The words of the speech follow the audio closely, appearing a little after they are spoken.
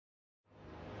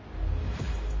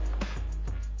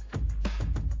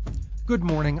Good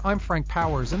morning, I'm Frank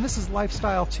Powers, and this is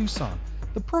Lifestyle Tucson,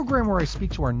 the program where I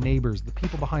speak to our neighbors, the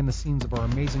people behind the scenes of our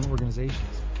amazing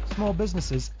organizations, small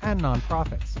businesses, and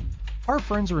nonprofits. Our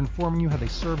friends are informing you how they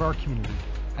serve our community,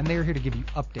 and they are here to give you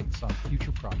updates on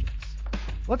future projects.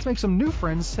 Let's make some new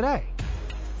friends today.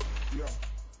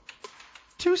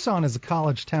 Tucson is a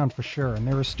college town for sure, and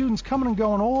there are students coming and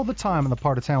going all the time in the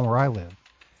part of town where I live.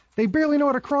 They barely know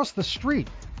how to cross the street.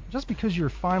 Just because you're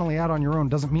finally out on your own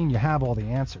doesn't mean you have all the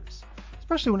answers,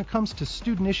 especially when it comes to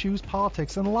student issues,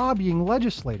 politics, and lobbying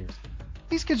legislators.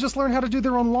 These kids just learn how to do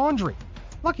their own laundry.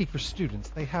 Lucky for students,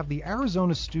 they have the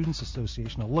Arizona Students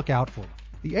Association to look out for them.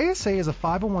 The ASA is a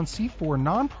 501c4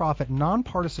 nonprofit,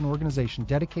 nonpartisan organization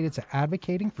dedicated to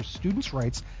advocating for students'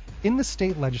 rights in the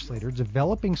state legislature,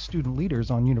 developing student leaders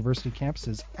on university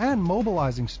campuses, and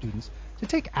mobilizing students to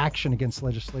take action against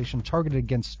legislation targeted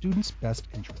against students' best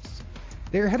interests.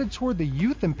 They are headed toward the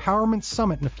Youth Empowerment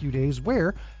Summit in a few days,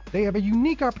 where they have a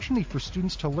unique opportunity for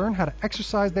students to learn how to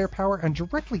exercise their power and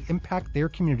directly impact their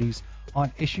communities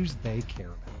on issues they care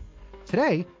about.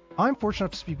 Today, I'm fortunate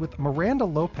enough to speak with Miranda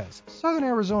Lopez, Southern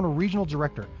Arizona Regional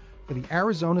Director for the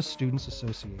Arizona Students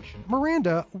Association.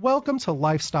 Miranda, welcome to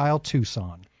Lifestyle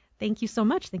Tucson. Thank you so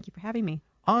much. Thank you for having me.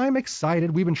 I'm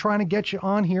excited. We've been trying to get you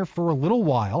on here for a little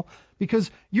while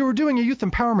because you were doing a Youth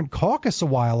Empowerment Caucus a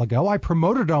while ago. I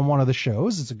promoted it on one of the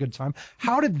shows. It's a good time.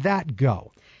 How did that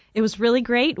go? It was really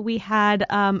great. We had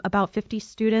about 50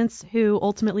 students who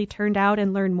ultimately turned out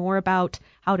and learned more about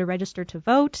how to register to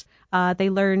vote.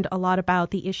 They learned a lot about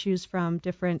the issues from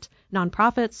different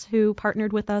nonprofits who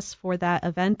partnered with us for that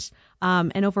event.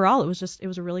 And overall, it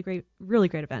was a really great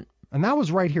event. And that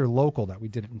was right here local that we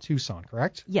did it in Tucson,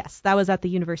 correct? Yes, that was at the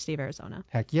University of Arizona.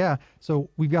 Heck yeah. So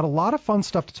we've got a lot of fun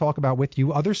stuff to talk about with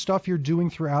you, other stuff you're doing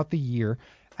throughout the year,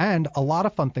 and a lot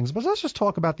of fun things. But let's just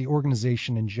talk about the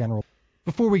organization in general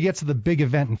before we get to the big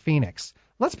event in Phoenix.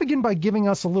 Let's begin by giving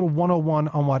us a little 101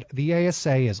 on what the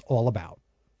ASA is all about.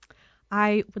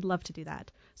 I would love to do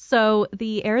that. So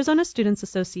the Arizona Students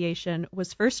Association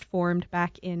was first formed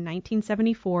back in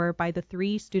 1974 by the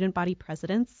 3 student body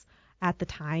presidents at the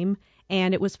time,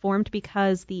 and it was formed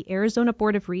because the Arizona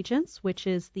Board of Regents, which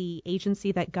is the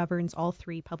agency that governs all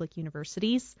 3 public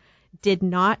universities, did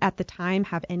not at the time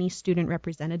have any student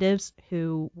representatives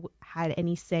who had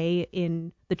any say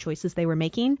in the choices they were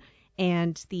making.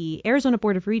 And the Arizona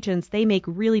Board of Regents, they make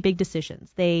really big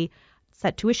decisions. They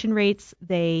set tuition rates,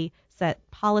 they set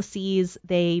policies,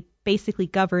 they basically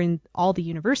govern all the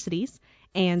universities,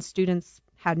 and students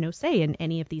had no say in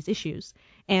any of these issues.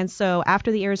 And so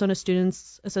after the Arizona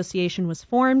Students Association was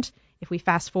formed, if we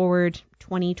fast forward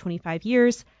 20, 25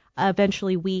 years,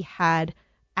 eventually we had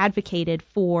advocated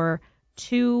for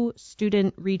 2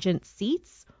 student regent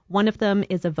seats. One of them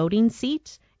is a voting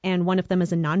seat and one of them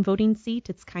is a non-voting seat.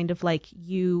 It's kind of like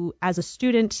you, as a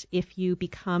student, if you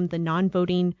become the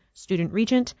non-voting student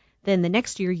regent, then the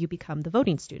next year you become the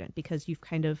voting student because you've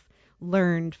kind of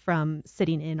learned from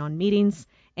sitting in on meetings.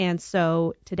 And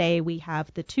so today we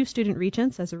have the 2 student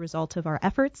regents as a result of our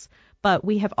efforts, but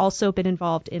we have also been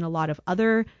involved in a lot of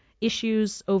other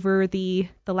issues over the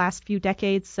last few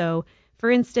decades. So for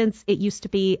instance, it used to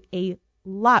be a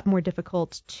lot more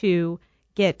difficult to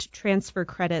get transfer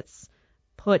credits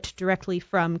put directly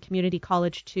from community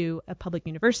college to a public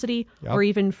university, or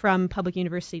even from public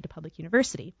university to public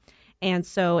university. And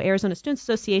so Arizona Students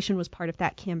Association was part of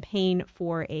that campaign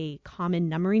for a common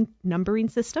numbering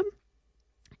system.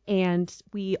 And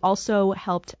we also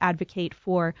helped advocate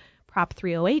for Prop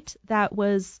 308 that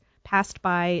was passed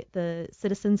by the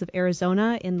citizens of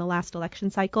Arizona in the last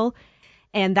election cycle.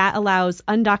 And that allows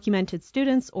undocumented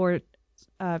students or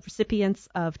recipients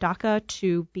of DACA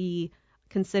to be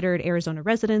considered Arizona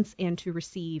residents and to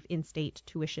receive in-state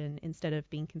tuition instead of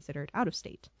being considered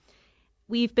out-of-state.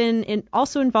 We've been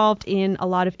also involved in a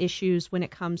lot of issues when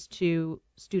it comes to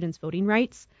students' voting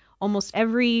rights. Almost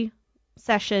every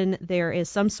session there is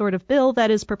some sort of bill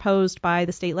that is proposed by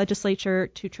the state legislature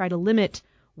to try to limit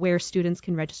where students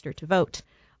can register to vote.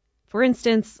 For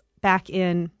instance, back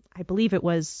in, I believe it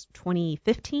was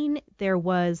 2015, there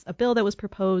was a bill that was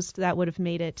proposed that would have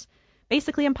made it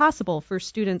basically impossible for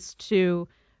students to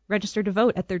register to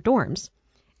vote at their dorms.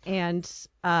 And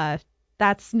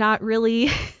that's not really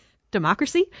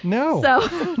democracy. No,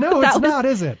 so no, it's not,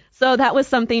 is it? So that was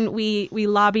something we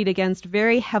lobbied against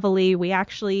very heavily. We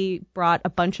actually brought a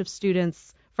bunch of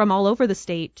students from all over the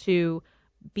state to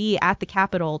be at the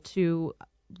Capitol to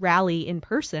rally in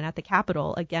person at the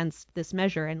Capitol against this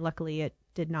measure, and luckily it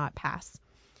did not pass.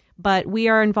 But we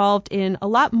are involved in a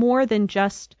lot more than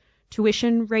just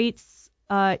tuition rates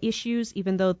issues,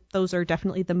 even though those are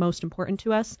definitely the most important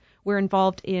to us. We're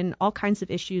involved in all kinds of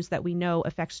issues that we know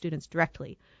affect students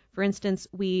directly. For instance,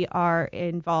 we are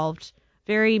involved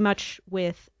very much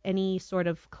with any sort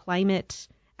of climate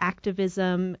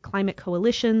activism, climate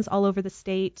coalitions all over the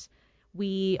state.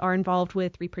 We are involved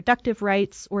with reproductive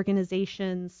rights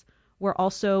organizations. We're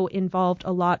also involved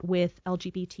a lot with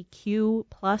LGBTQ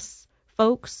plus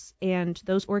folks and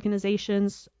those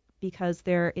organizations because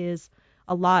there is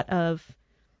a lot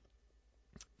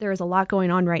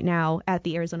going on right now at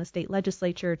the Arizona State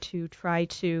Legislature to try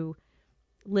to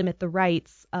limit the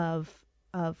rights of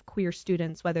queer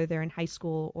students, whether they're in high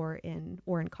school or in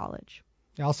college.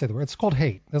 Yeah, I'll say the word. It's called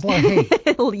hate. There's a lot of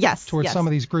hate towards some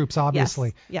of these groups,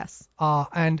 obviously. Yes.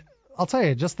 And I'll tell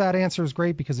you, just that answer is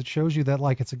great because it shows you that,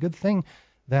 like, it's a good thing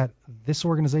that this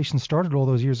organization started all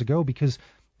those years ago because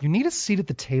you need a seat at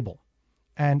the table.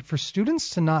 And for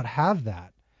students to not have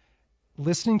that,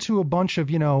 listening to a bunch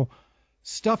of,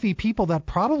 stuffy people that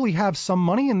probably have some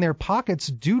money in their pockets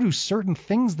due to certain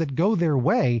things that go their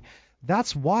way,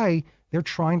 that's why they're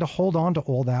trying to hold on to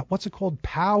all that. What's it called?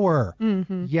 Power.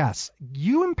 Mm-hmm. Yes.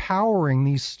 You empowering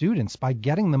these students by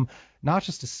getting them not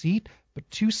just a seat, but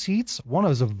 2 seats. One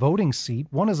is a voting seat.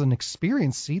 One is an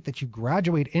experience seat that you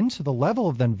graduate into the level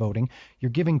of then voting.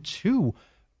 You're giving 2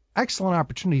 excellent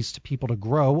opportunities to people to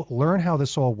grow, learn how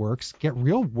this all works, get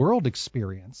real world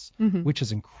experience, which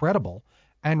is incredible,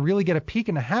 and really get a peek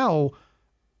into how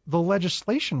the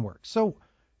legislation works. So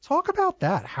talk about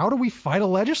that. How do we fight a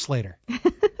legislator?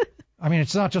 I mean,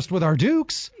 it's not just with our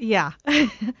dukes. Yeah.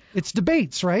 It's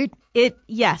debates, right?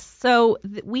 Yes. So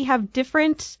we have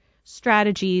different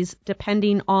strategies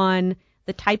depending on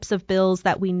the types of bills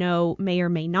that we know may or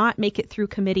may not make it through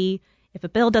committee. If a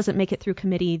bill doesn't make it through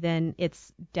committee, then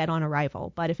it's dead on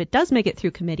arrival. But if it does make it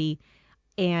through committee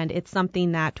and it's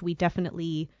something that we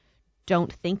definitely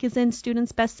don't think is in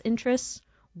students' best interests,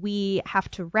 we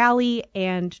have to rally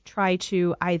and try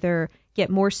to either get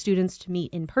more students to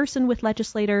meet in person with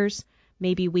legislators.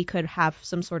 Maybe we could have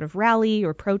some sort of rally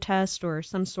or protest or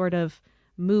some sort of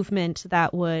movement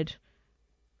that would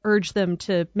urge them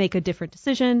to make a different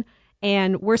decision.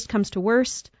 And worst comes to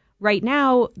worst, right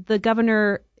now, the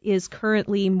governor is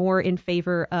currently more in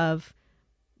favor of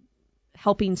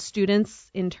helping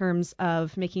students in terms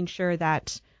of making sure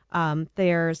that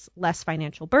there's less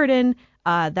financial burden,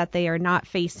 that they are not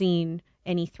facing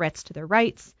any threats to their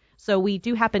rights. So we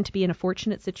do happen to be in a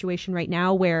fortunate situation right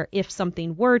now where if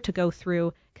something were to go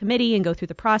through committee and go through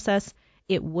the process,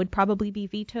 it would probably be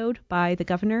vetoed by the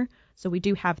governor. So we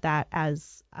do have that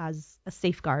as a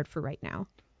safeguard for right now.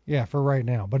 Yeah, for right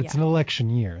now. But it's an election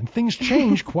year, and things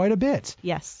change quite a bit.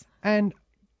 Yes. And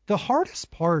the hardest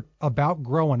part about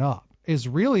growing up is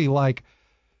really like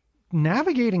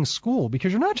navigating school,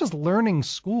 because you're not just learning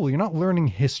school. You're not learning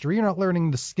history. You're not learning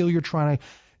the skill you're trying to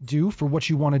do for what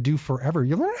you want to do forever.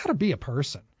 You learn how to be a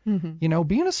person. Mm-hmm.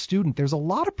 Being a student, there's a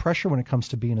lot of pressure when it comes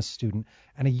to being a student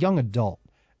and a young adult.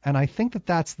 And I think that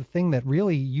that's the thing that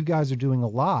really you guys are doing a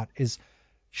lot, is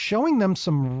showing them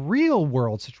some real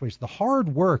world situations, the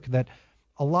hard work that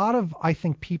a lot of, I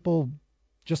think, people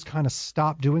just kind of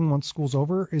stop doing once school's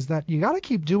over, is that you got to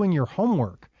keep doing your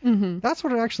homework. Mm-hmm. That's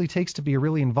what it actually takes to be a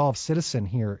really involved citizen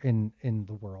here in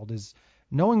the world, is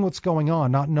knowing what's going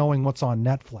on, not knowing what's on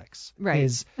Netflix. Right.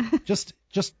 Is just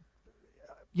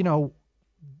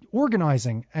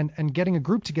organizing and getting a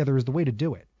group together is the way to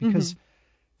do it, because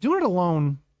doing it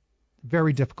alone,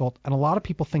 very difficult. And a lot of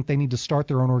people think they need to start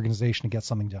their own organization to get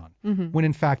something done, when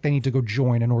in fact they need to go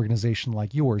join an organization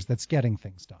like yours that's getting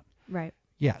things done. Right.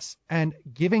 Yes. And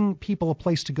giving people a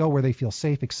place to go where they feel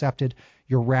safe, accepted,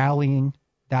 you're rallying.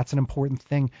 That's an important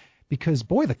thing, because,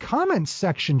 boy, the comments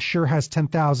section sure has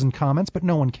 10,000 comments, but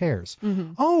no one cares.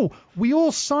 Mm-hmm. Oh, we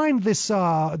all signed this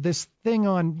thing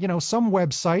on, some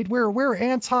website where we're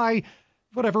anti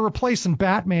whatever, replacing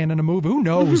Batman in a movie. Who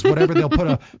knows? Whatever they'll put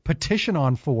a petition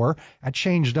on for at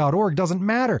change.org doesn't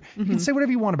matter. You can say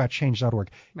whatever you want about change.org.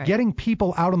 Right. Getting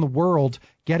people out in the world,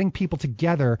 getting people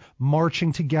together,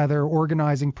 marching together,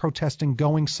 organizing, protesting,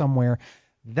 going somewhere.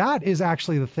 That is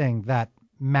actually the thing that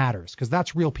matters, because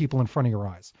that's real people in front of your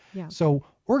eyes. Yeah. So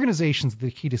organization's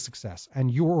the key to success,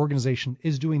 and your organization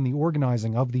is doing the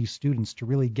organizing of these students to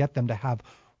really get them to have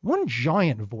one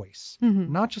giant voice,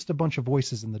 not just a bunch of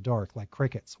voices in the dark like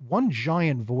crickets, one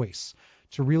giant voice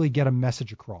to really get a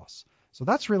message across. So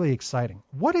that's really exciting.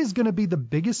 What is going to be the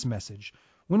biggest message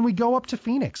when we go up to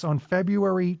Phoenix on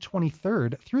February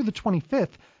 23rd through the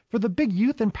 25th for the big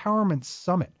Youth Empowerment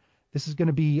Summit? This is going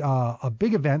to be a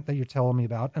big event that you're telling me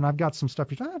about, and I've got some stuff.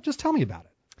 Just tell me about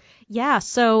it. Yeah,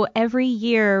 so every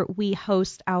year we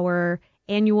host our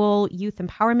annual Youth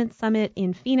Empowerment Summit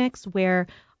in Phoenix, where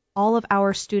all of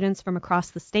our students from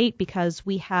across the state, because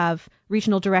we have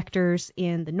regional directors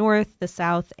in the North, the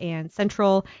South, and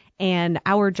Central, and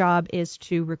our job is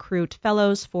to recruit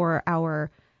fellows for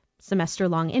our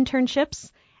semester-long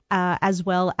internships, as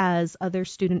well as other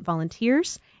student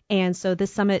volunteers. And so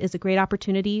this summit is a great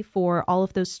opportunity for all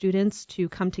of those students to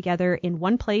come together in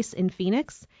one place in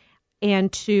Phoenix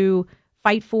and to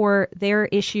fight for their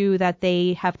issue that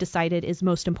they have decided is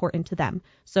most important to them.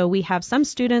 So we have some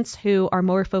students who are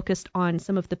more focused on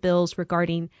some of the bills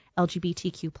regarding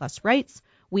LGBTQ plus rights.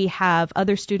 We have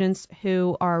other students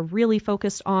who are really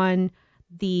focused on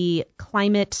the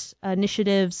climate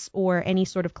initiatives or any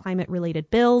sort of climate related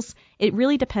bills. It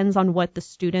really depends on what the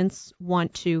students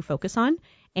want to focus on.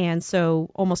 And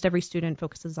so almost every student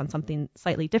focuses on something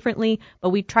slightly differently, but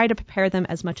we try to prepare them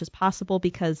as much as possible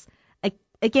because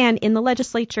again, in the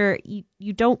legislature,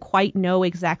 you don't quite know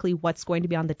exactly what's going to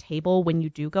be on the table when you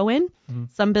do go in. Mm-hmm.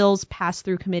 Some bills pass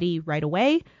through committee right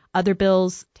away. Other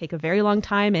bills take a very long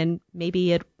time, and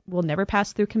maybe it will never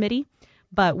pass through committee.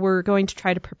 But we're going to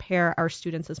try to prepare our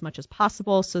students as much as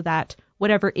possible so that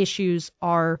whatever issues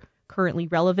are currently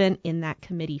relevant in that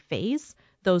committee phase,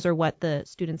 those are what the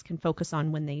students can focus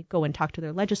on when they go and talk to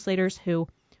their legislators, who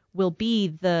will be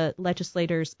the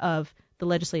legislators of the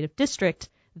legislative district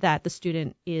that the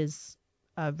student is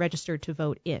registered to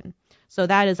vote in. So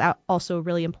that is also a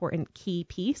really important key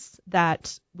piece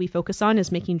that we focus on,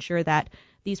 is making sure that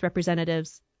these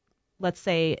representatives, let's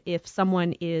say if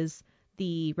someone is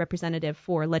the representative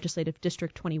for Legislative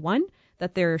District 21,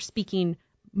 that they're speaking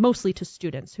mostly to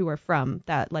students who are from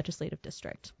that legislative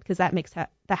district, because that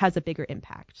has a bigger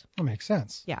impact. That makes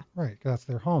sense. Yeah. Right, 'cause that's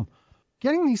their home.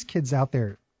 Getting these kids out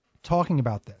there talking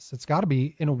about this, it's got to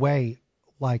be, in a way,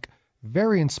 like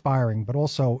very inspiring, but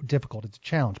also difficult. It's a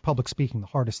challenge. Public speaking, the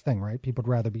hardest thing, right? People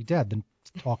would rather be dead than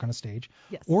talk on a stage.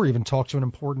 Yes. Or even talk to an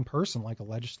important person like a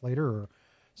legislator or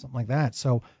something like that.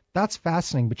 So that's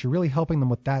fascinating, but you're really helping them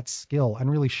with that skill and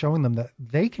really showing them that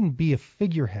they can be a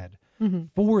figurehead mm-hmm.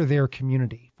 for their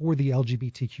community, for the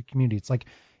LGBTQ community. It's like,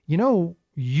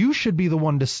 you should be the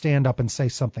one to stand up and say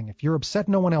something. If you're upset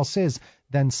no one else is,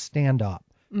 then stand up.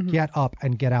 Mm-hmm. Get up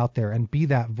and get out there and be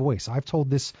that voice. I've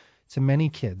told this to many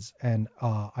kids, and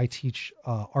I teach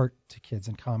art to kids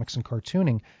in comics and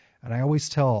cartooning, and I always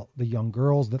tell the young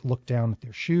girls that look down at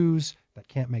their shoes, that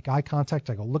can't make eye contact,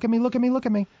 I go, look at me, look at me, look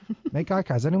at me, make eye contact.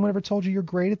 Has anyone ever told you you're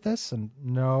great at this? And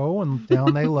no, and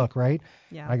down they look, right?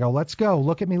 Yeah. I go, let's go,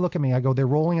 look at me, look at me. I go, they're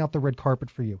rolling out the red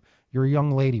carpet for you. You're a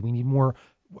young lady. We need more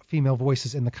female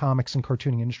voices in the comics and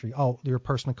cartooning industry. Oh, you're a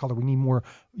person of color. We need more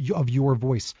of your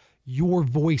voice. Your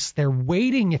voice, they're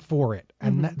waiting for it,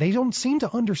 and mm-hmm. They don't seem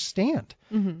to understand.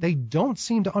 Mm-hmm. They don't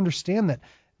seem to understand that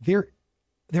there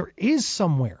is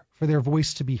somewhere for their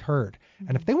voice to be heard. Mm-hmm.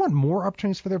 And if they want more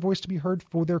opportunities for their voice to be heard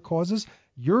for their causes,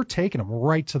 you're taking them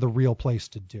right to the real place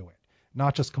to do it,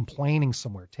 not just complaining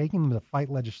somewhere, taking them to fight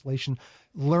legislation,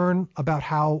 learn about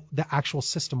how the actual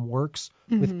system works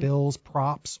mm-hmm. with bills,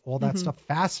 props, all that mm-hmm. stuff.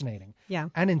 Fascinating. Yeah.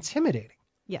 And intimidating.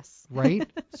 Yes. Right?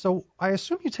 So I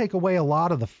assume you take away a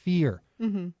lot of the fear,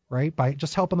 mm-hmm. right? By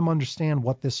just helping them understand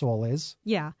what this all is.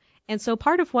 Yeah. And so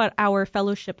part of what our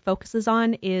fellowship focuses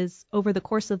on is, over the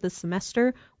course of the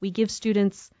semester, we give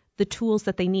students the tools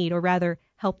that they need, or rather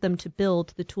help them to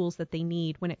build the tools that they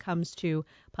need when it comes to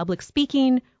public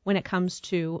speaking, when it comes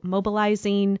to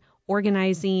mobilizing,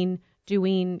 organizing,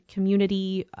 doing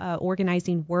community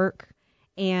organizing work.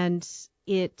 And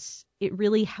it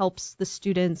really helps the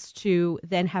students to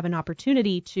then have an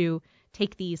opportunity to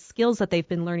take these skills that they've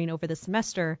been learning over the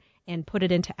semester and put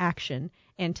it into action,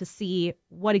 and to see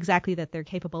what exactly that they're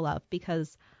capable of.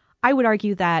 Because I would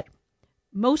argue that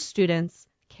most students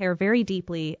care very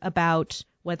deeply about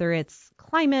whether it's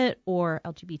climate or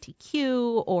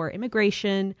LGBTQ or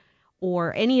immigration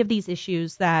or any of these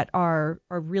issues that are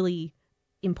really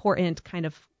important, kind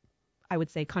of, I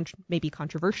would say, maybe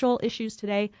controversial issues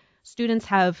today. Students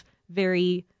have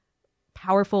very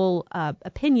powerful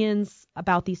opinions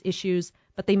about these issues,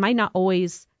 but they might not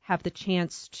always have the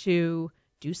chance to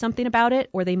do something about it,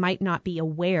 or they might not be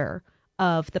aware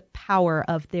of the power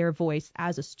of their voice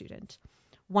as a student.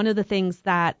 One of the things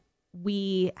that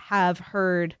we have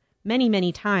heard many,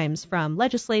 many times from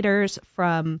legislators,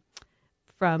 from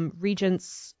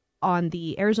regents on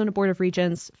the Arizona Board of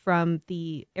Regents, from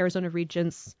the Arizona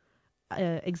Regents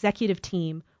executive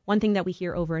team, one thing that we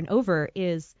hear over and over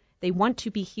is they want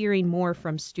to be hearing more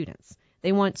from students.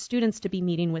 They want students to be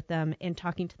meeting with them and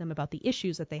talking to them about the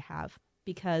issues that they have,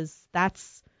 because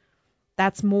that's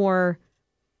more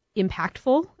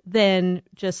impactful than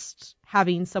just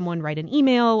having someone write an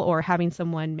email or having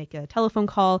someone make a telephone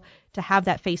call. To have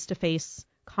that face-to-face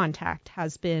contact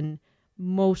has been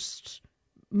most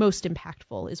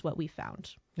impactful, is what we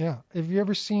found. Yeah. Have you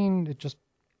ever seen it?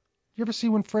 You ever see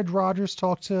when Fred Rogers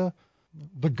talked to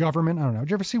the government? I don't know.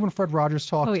 Did you ever see when Fred Rogers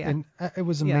talked? Oh, yeah. And it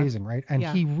was Yeah. amazing, right? And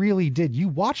Yeah. he really did. You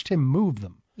watched him move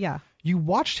them. Yeah. You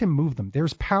watched him move them.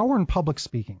 There's power in public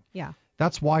speaking. Yeah.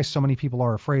 That's why so many people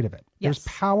are afraid of it. Yes. There's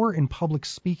power in public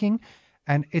speaking,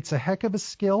 and it's a heck of a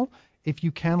skill if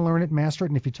you can learn it, master it,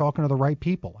 and if you're talking to the right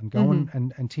people. And going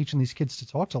and teaching these kids to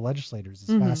talk to legislators is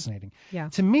fascinating. Yeah.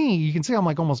 To me, you can see I'm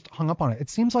like almost hung up on it. It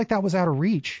seems like that was out of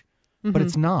reach, but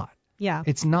it's not. Yeah.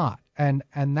 It's not. And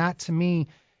that to me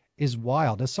is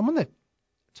wild. As someone that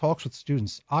talks with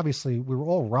students, obviously we were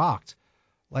all rocked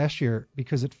last year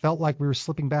because it felt like we were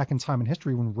slipping back in time in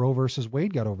history when Roe versus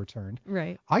Wade got overturned.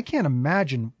 Right. I can't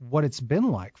imagine what it's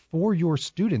been like for your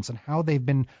students and how they've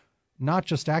been not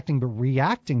just acting but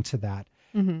reacting to that,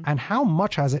 and how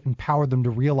much has it empowered them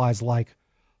to realize, like,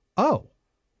 oh,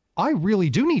 I really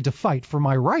do need to fight for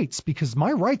my rights because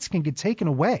my rights can get taken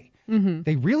away.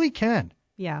 They really can.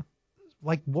 Yeah.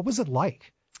 Like, what was it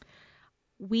like?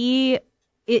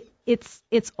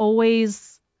 It's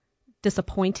always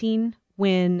disappointing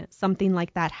when something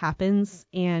like that happens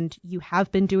and you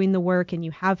have been doing the work and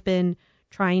you have been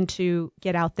trying to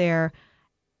get out there.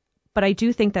 But I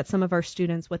do think that some of our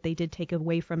students, what they did take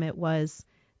away from it was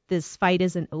this fight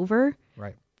isn't over.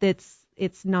 Right.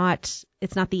 It's not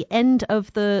the end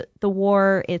of the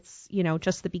war. It's,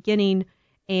 just the beginning.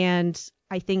 And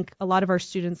I think a lot of our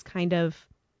students kind of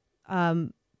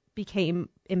became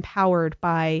empowered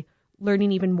by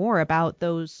learning even more about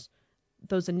those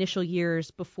initial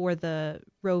years before the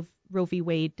Roe v.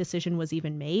 Wade decision was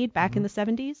even made back in the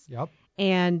 70s. Yep.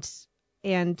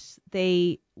 And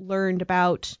they learned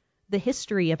about the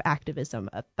history of activism,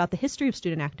 about the history of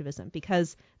student activism,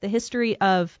 because the history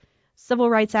of civil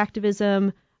rights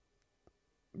activism,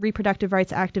 reproductive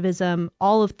rights activism,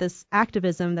 all of this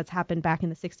activism that's happened back in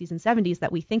the 60s and 70s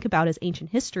that we think about as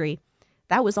ancient history,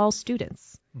 that was all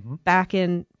students back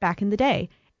in the day.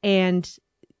 And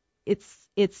it's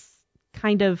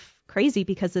kind of crazy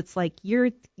because it's like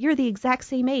you're the exact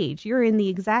same age, you're in the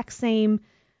exact same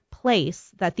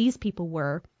place that these people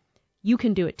were. You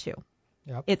can do it too.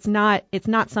 Yep. It's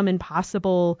not some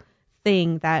impossible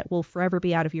thing that will forever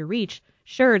be out of your reach.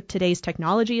 Sure, today's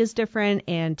technology is different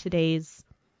and today's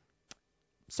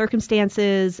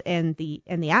circumstances and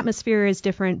the atmosphere is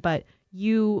different, but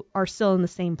you are still in the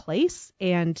same place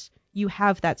and you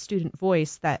have that student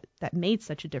voice that made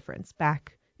such a difference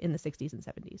back in the 60s and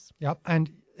 70s. Yep. And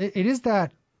it is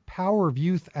that power of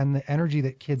youth and the energy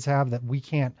that kids have that we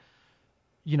can't,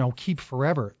 keep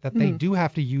forever, that they do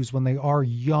have to use when they are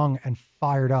young and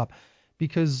fired up.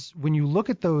 Because when you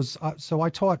look at those, so I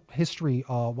taught history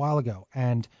a while ago,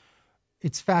 and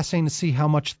it's fascinating to see how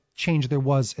much change there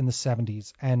was in the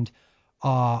 70s. And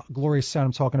Gloria said,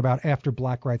 I'm talking about after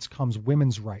black rights comes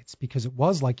women's rights, because it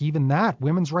was like even that,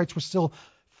 women's rights were still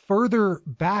further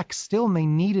back still, and they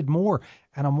needed more.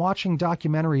 And I'm watching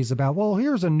documentaries about, well,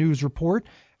 here's a news report,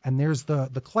 and there's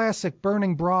the classic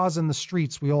burning bras in the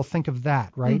streets. We all think of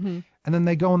that, right? And then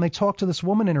they go and they talk to this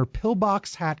woman in her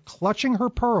pillbox hat, clutching her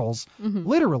pearls,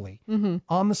 literally,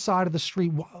 on the side of the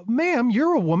street. Ma'am,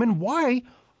 you're a woman. Why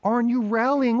aren't you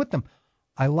rallying with them?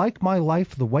 I like my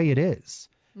life the way it is.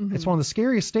 It's one of the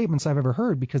scariest statements I've ever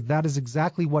heard, because that is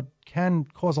exactly what can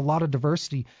cause a lot of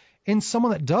diversity in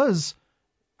someone that does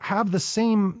have the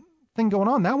same thing going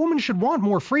on. That woman should want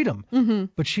more freedom,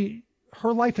 but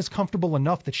her life is comfortable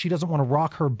enough that she doesn't want to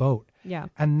rock her boat. Yeah.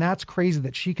 And that's crazy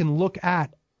that she can look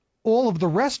at all of the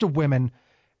rest of women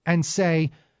and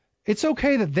say, it's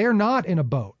okay that they're not in a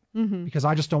boat because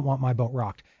I just don't want my boat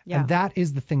rocked. Yeah. And that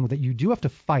is the thing that you do have to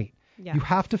fight. Yeah. You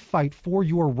have to fight for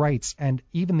your rights. And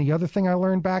even the other thing I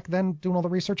learned back then, doing all the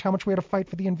research, how much we had to fight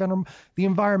for the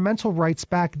environmental rights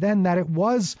back then, that it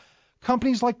was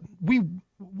companies like,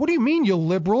 what do you mean, you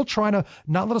liberal, trying to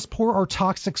not let us pour our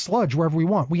toxic sludge wherever we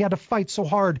want? We had to fight so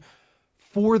hard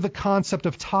for the concept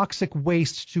of toxic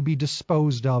waste to be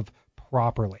disposed of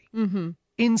properly.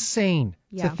 Insane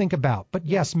to think about. But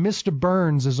yes, Mr.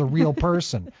 Burns is a real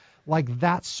person. Like,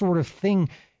 that sort of thing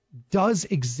does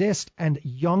exist, and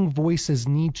young voices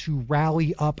need to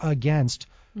rally up against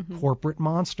corporate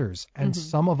monsters. And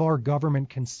some of our government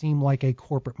can seem like a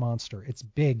corporate monster. It's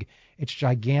big, it's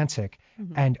gigantic,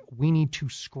 and we need to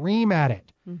scream at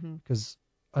it, because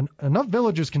enough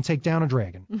villagers can take down a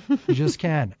dragon. You just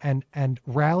can. And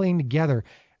rallying together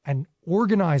and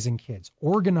organizing kids,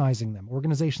 organizing them.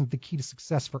 Organization is the key to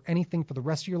success for anything for the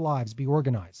rest of your lives. Be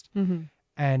organized.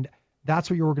 And That's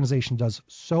what your organization does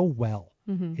so well,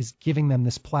 is giving them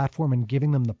this platform and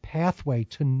giving them the pathway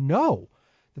to know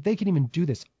that they can even do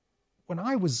this. When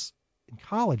I was in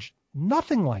college,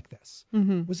 nothing like this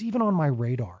was even on my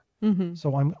radar.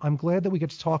 So I'm glad that we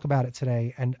get to talk about it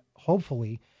today and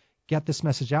hopefully get this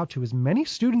message out to as many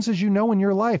students as you know in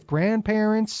your life,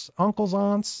 grandparents, uncles,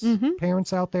 aunts,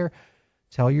 parents out there.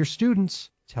 Tell your students,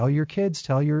 tell your kids,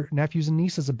 tell your nephews and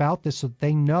nieces about this so that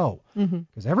they know.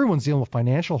 Because everyone's dealing with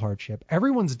financial hardship.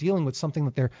 Everyone's dealing with something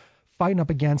that they're fighting up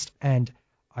against. And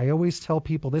I always tell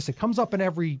people this. It comes up in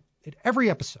every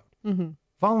episode.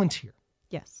 Volunteer.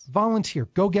 Yes. Volunteer.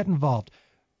 Go get involved.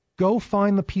 Go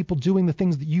find the people doing the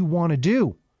things that you want to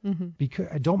do.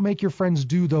 Because don't make your friends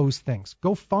do those things.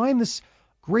 Go find this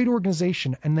great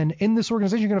organization. And then in this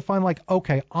organization, you're going to find like,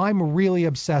 okay, I'm really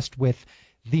obsessed with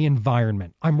the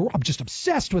environment. I'm just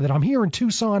obsessed with it. I'm here in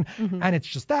Tucson and it's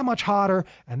just that much hotter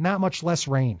and that much less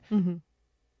rain.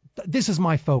 This is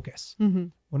my focus.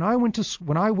 When I went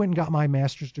and got my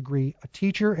master's degree, a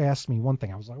teacher asked me one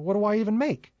thing. I was like, what do I even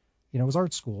make? You know, it was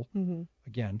art school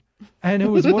again. And it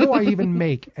was, what do I even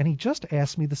make? And he just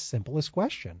asked me the simplest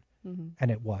question. And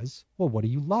it was, well, what do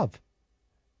you love?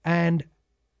 And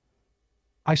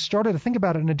I started to think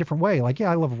about it in a different way. Like, yeah,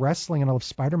 I love wrestling and I love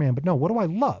Spider-Man, but no, what do I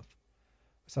love?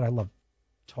 I said, I love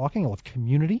talking. I love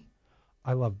community.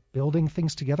 I love building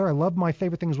things together. My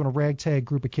favorite thing is when a ragtag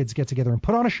group of kids get together and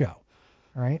put on a show.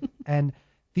 All right. And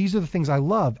these are the things I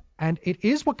love. And it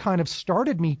is what kind of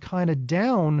started me kind of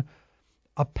down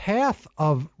a path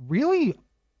of really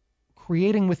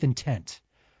creating with intent.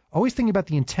 Always thinking about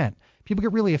the intent. People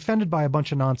get really offended by a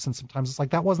bunch of nonsense sometimes. It's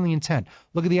like, that wasn't the intent.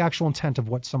 Look at the actual intent of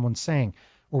what someone's saying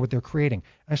or what they're creating.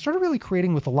 And I started really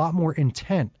creating with a lot more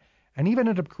intent, and even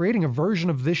ended up creating a version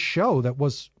of this show that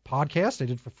was a podcast I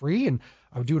did for free, and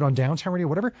I would do it on Downtown Radio,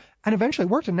 whatever. And eventually it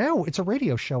worked, and now it's a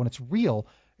radio show, and it's real.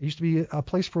 It used to be a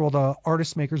place for all the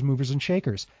artists, makers, movers, and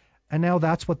shakers. And now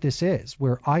that's what this is,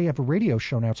 where I have a radio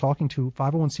show now talking to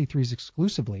 501c3s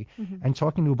exclusively and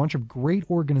talking to a bunch of great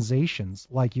organizations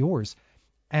like yours.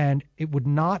 And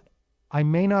I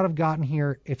may not have gotten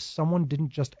here if someone didn't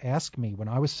just ask me when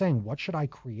I was saying, what should I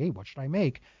create? What should I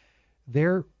make?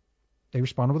 They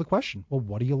responded with a question. Well,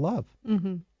 what do you love?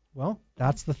 Well,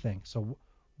 that's the thing. So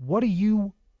what do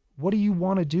you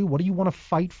want to do? What do you want to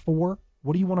fight for?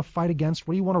 What do you want to fight against?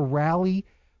 What do you want to rally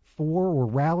for or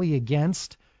rally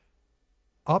against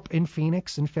up in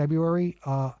Phoenix in February?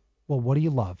 Well, what do you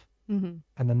love? And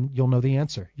then you'll know the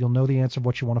answer. You'll know the answer of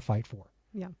what you want to fight for.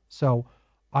 Yeah. So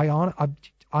I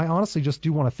honestly just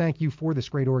do want to thank you for this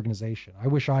great organization. I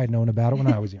wish I had known about it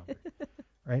when I was younger.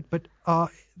 Right. But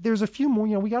there's a few more,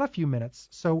 we got a few minutes.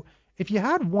 So if you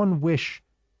had one wish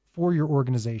for your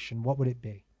organization, what would it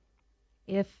be?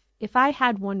 If I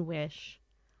had one wish,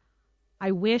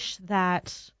 I wish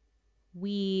that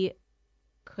we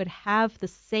could have the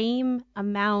same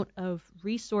amount of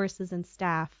resources and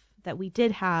staff that we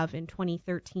did have in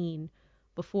 2013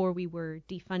 before we were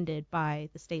defunded by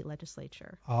the state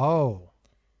legislature. Oh.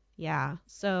 Yeah.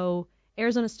 So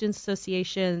Arizona Students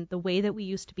Association, the way that we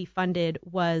used to be funded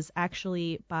was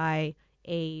actually by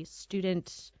a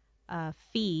student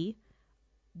fee.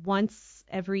 Once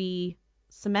every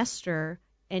semester,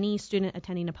 any student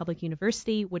attending a public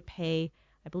university would pay,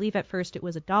 I believe at first it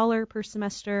was $1 per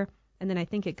semester, and then I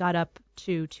think it got up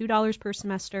to $2 per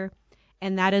semester.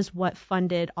 And that is what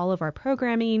funded all of our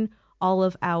programming, all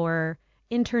of our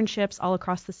internships all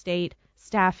across the state,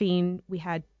 staffing. We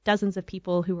had dozens of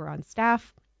people who were on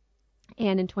staff.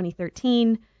 And in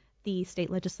 2013, the state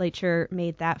legislature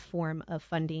made that form of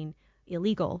funding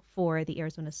illegal for the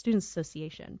Arizona Students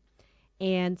Association.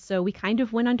 And so we kind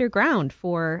of went underground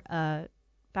for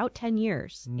about 10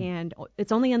 years. And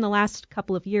it's only in the last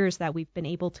couple of years that we've been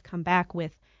able to come back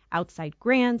with outside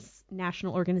grants,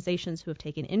 national organizations who have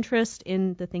taken interest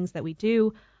in the things that we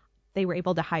do. They were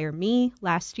able to hire me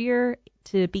last year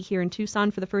to be here in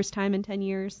Tucson for the first time in 10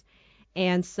 years.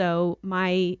 And so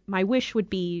my wish would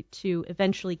be to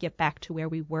eventually get back to where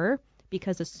we were,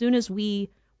 because as soon as we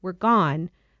were gone,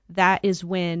 that is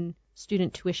when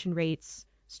student tuition rates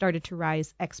started to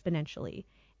rise exponentially.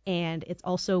 And it's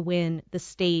also when the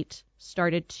state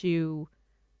started to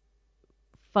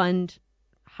fund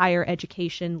higher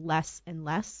education less and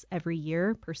less every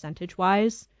year,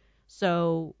 percentage-wise.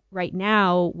 So right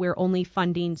now, we're only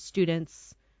funding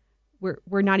students.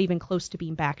 We're not even close to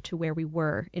being back to where we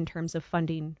were in terms of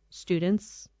funding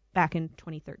students back in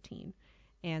 2013.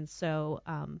 And so,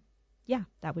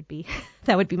 that would be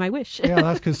my wish. Yeah,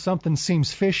 that's because something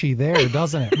seems fishy there,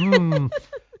 doesn't it?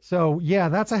 So, yeah,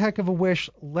 that's a heck of a wish.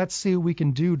 Let's see what we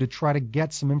can do to try to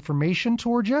get some information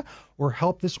towards you or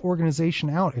help this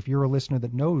organization out. If you're a listener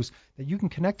that knows that you can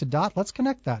connect a dot, let's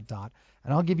connect that dot.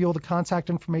 And I'll give you all the contact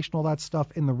information, all that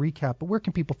stuff in the recap. But where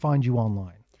can people find you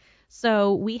online?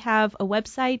 So we have a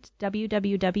website,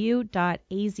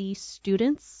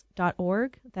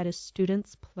 www.azstudents.org. That is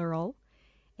students, plural.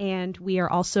 And we are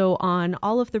also on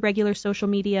all of the regular social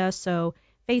media, so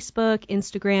Facebook,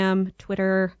 Instagram,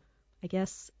 Twitter, I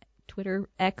guess Twitter,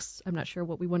 X, I'm not sure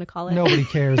what we want to call it. Nobody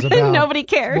cares about Nobody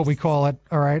cares what we call it.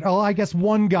 All right. Oh, I guess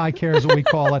one guy cares what we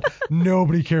call it.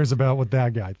 Nobody cares about what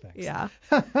that guy thinks. Yeah.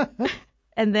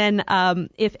 And then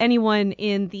if anyone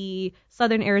in the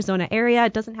southern Arizona area,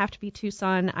 it doesn't have to be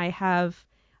Tucson. I have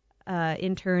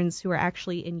interns who are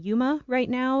actually in Yuma right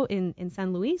now in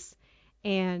San Luis.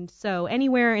 And so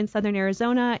anywhere in southern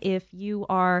Arizona, if you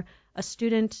are a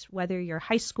student, whether you're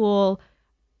high school,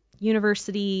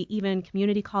 university, even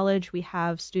community college, we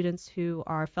have students who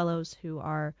are fellows who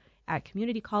are at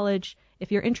community college.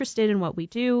 If you're interested in what we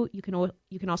do, you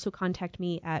can also contact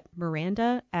me at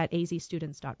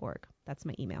miranda@azstudents.org. That's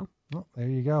my email. Well, there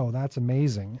you go. That's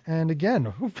amazing. And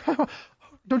again, don't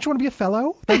you want to be a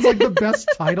fellow? That's like the best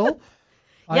title.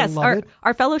 Yes, I love it.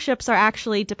 Our fellowships are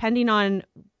actually, depending on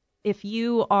if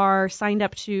you are signed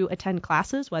up to attend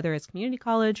classes, whether it's community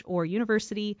college or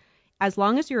university, as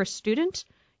long as you're a student,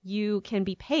 you can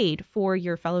be paid for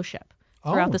your fellowship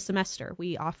throughout the semester.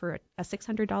 We offer a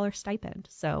 $600 stipend.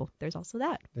 So there's also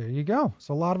that. There you go.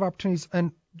 So a lot of opportunities.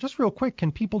 And just real quick,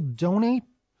 can people donate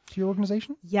to your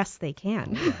organization? Yes, they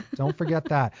can. Yeah, don't forget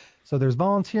that. So there's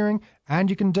volunteering, and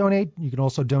you can donate. You can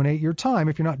also donate your time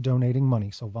if you're not donating money.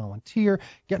 So volunteer,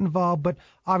 get involved. But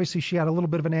obviously she had a little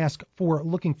bit of an ask for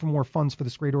looking for more funds for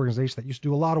this great organization that used to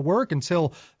do a lot of work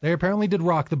until they apparently did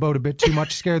rock the boat a bit too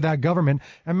much, scared that government.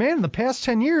 And man, in the past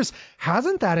 10 years,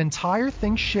 hasn't that entire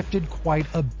thing shifted quite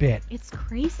a bit? It's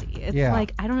crazy. It's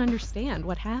like, I don't understand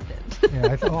what happened.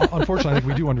 Yeah, unfortunately, I think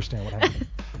we do understand what happened.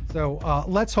 So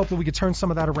let's hope that we can turn some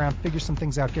of that around, figure some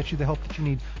things out, get you the help that you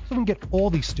need so we can get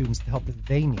all these students the help that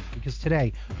they need. Because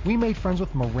today, we made friends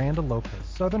with Miranda Lopez,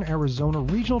 Southern Arizona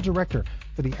Regional Director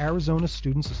for the Arizona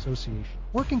Students Association,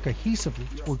 working cohesively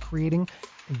toward creating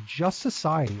a just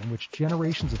society in which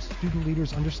generations of student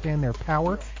leaders understand their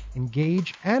power,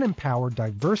 engage, and empower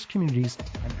diverse communities,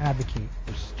 and advocate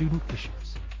for student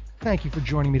issues. Thank you for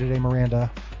joining me today, Miranda.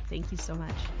 Thank you so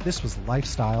much. This was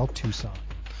Lifestyle Tucson.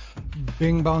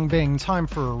 Bing, bong, bing. Time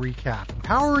for a recap.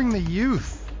 Empowering the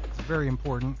youth. It's very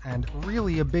important and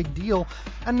really a big deal.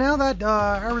 And now that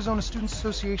Arizona Students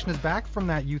Association is back from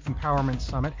that Youth Empowerment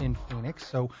Summit in Phoenix,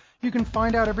 so you can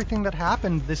find out everything that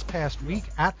happened this past week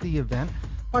at the event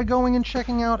by going and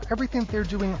checking out everything that they're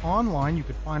doing online. You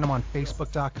could find them on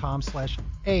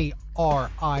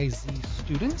Facebook.com/ARIZ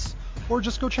Students, or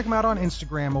just go check them out on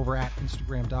Instagram over at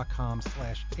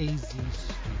Instagram.com/AZ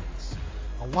Students.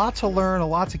 A lot to learn, a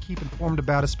lot to keep informed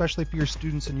about, especially for your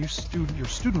students and your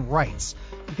student rights.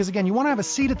 Because again, you want to have a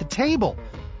seat at the table.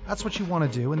 That's what you want to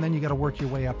do, and then you got to work your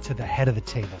way up to the head of the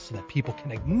table so that people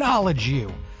can acknowledge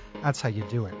you. That's how you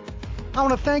do it. I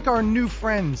want to thank our new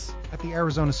friends at the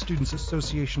Arizona Students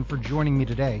Association for joining me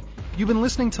today. You've been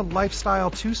listening to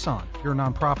Lifestyle Tucson. If you're a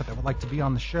nonprofit that would like to be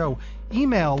on the show,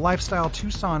 email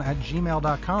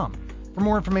lifestyletucson@gmail.com. For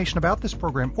more information about this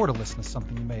program or to listen to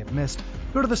something you may have missed,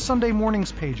 go to the Sunday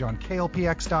Mornings page on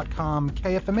klpx.com,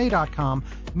 kfma.com,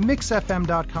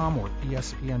 mixfm.com, or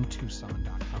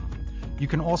espntucson.com. You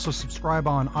can also subscribe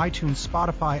on iTunes,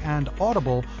 Spotify, and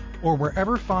Audible, or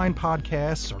wherever fine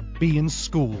podcasts are being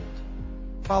schooled.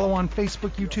 Follow on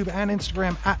Facebook, YouTube, and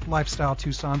Instagram at Lifestyle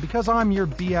Tucson, because I'm your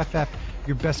BFF,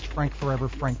 your best Frank forever,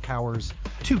 Frank Powers.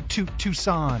 Toot Toot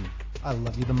Tucson. I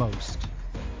love you the most.